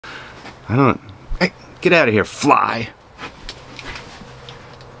Hey, get out of here, fly!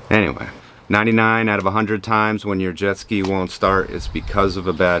 Anyway, 99 out of 100 times when your jet ski won't start, it's because of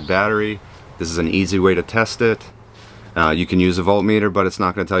a bad battery. This is an easy way to test it. You can use a voltmeter, but it's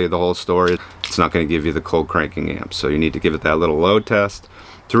not going to tell you the whole story. It's not going to give you the cold cranking amp, so you need to give it that little load test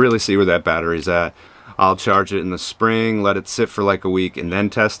to really see where that battery's at. I'll charge it in the spring, let it sit for like a week, and then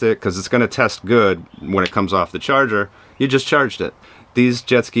test it, because it's going to test good when it comes off the charger. You just charged it. These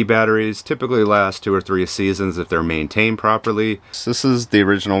jet ski batteries typically last 2 or 3 seasons if they're maintained properly. This is the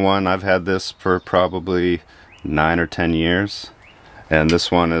original one. I've had this for probably 9 or 10 years. And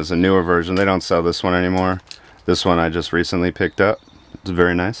this one is a newer version. They don't sell this one anymore. This one I just recently picked up. It's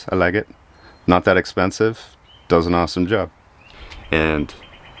very nice. I like it. Not that expensive. Does an awesome job. And,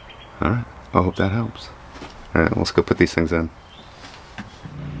 alright, I hope that helps. Alright, let's go put these things in.